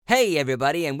Hey,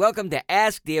 everybody, and welcome to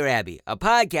Ask Dear Abby, a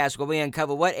podcast where we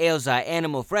uncover what ails our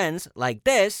animal friends like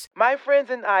this. My friends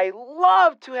and I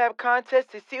love to have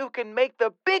contests to see who can make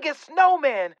the biggest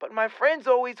snowman, but my friends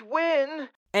always win.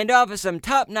 And offer some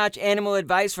top-notch animal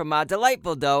advice from our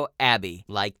delightful doe, Abby,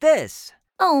 like this.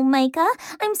 Oh, Micah,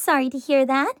 I'm sorry to hear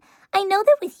that. I know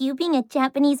that with you being a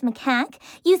Japanese macaque,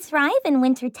 you thrive in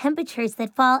winter temperatures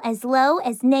that fall as low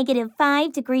as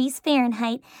 -5 degrees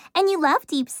Fahrenheit, and you love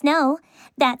deep snow.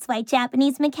 That's why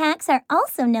Japanese macaques are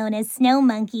also known as snow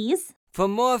monkeys. For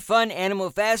more fun animal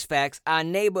fast facts, our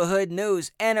neighborhood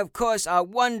news, and of course our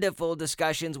wonderful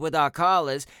discussions with our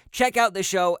callers, check out the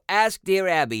show Ask Dear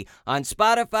Abby on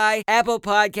Spotify, Apple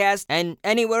Podcasts, and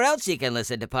anywhere else you can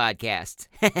listen to podcasts.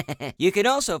 You can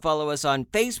also follow us on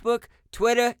Facebook,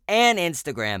 Twitter, and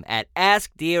Instagram at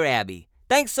Ask Dear Abby.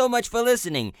 Thanks so much for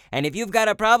listening, and if you've got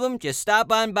a problem, just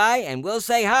stop on by and we'll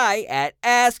say hi at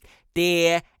Ask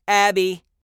Dear Abby.